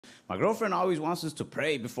My girlfriend always wants us to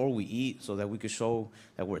pray before we eat so that we could show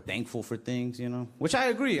that we're thankful for things, you know? Which I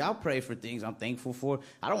agree. I'll pray for things I'm thankful for.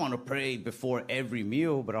 I don't want to pray before every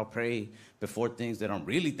meal, but I'll pray before things that I'm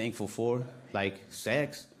really thankful for, like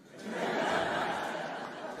sex.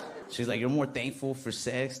 She's like, you're more thankful for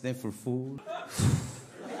sex than for food? I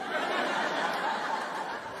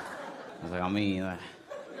was like, I mean,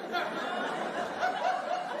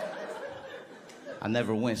 I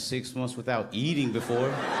never went 6 months without eating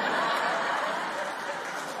before.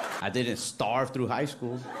 I didn't starve through high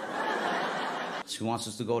school. She wants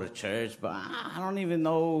us to go to church, but I don't even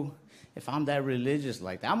know if I'm that religious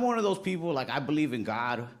like that. I'm one of those people, like, I believe in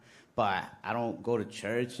God, but I don't go to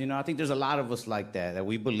church, you know? I think there's a lot of us like that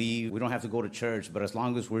we believe we don't have to go to church, but as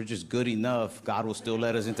long as we're just good enough, God will still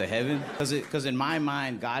let us into heaven. Because in my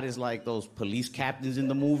mind, God is like those police captains in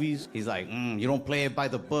the movies. He's like, you don't play it by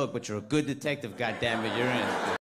the book, but you're a good detective, goddammit, you're in.